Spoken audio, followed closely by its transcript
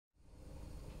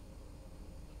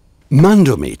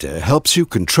Mandometer helps you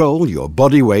control your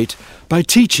body weight by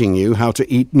teaching you how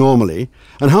to eat normally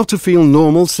and how to feel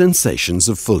normal sensations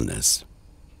of fullness.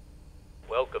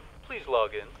 Welcome. Please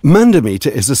log in. Mandometer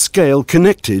is a scale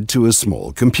connected to a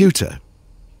small computer.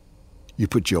 You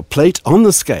put your plate on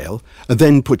the scale and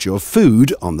then put your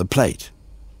food on the plate.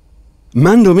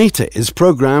 Mandometer is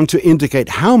programmed to indicate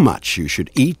how much you should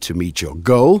eat to meet your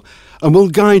goal and will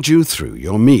guide you through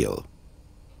your meal.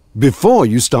 Before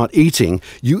you start eating,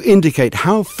 you indicate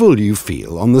how full you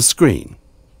feel on the screen.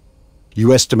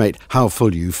 You estimate how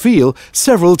full you feel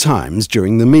several times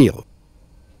during the meal.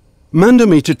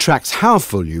 Mandometer tracks how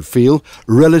full you feel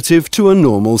relative to a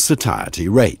normal satiety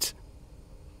rate.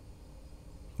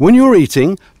 When you're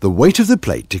eating, the weight of the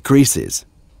plate decreases.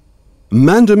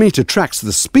 Mandometer tracks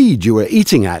the speed you are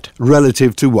eating at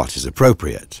relative to what is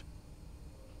appropriate.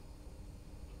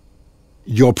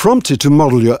 You're prompted to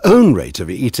model your own rate of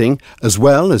eating as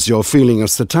well as your feeling of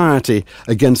satiety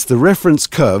against the reference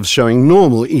curves showing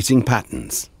normal eating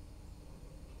patterns.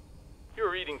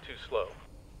 You're eating too slow.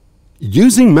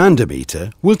 Using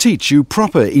Mandometer will teach you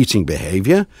proper eating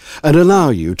behavior and allow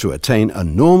you to attain a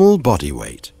normal body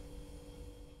weight.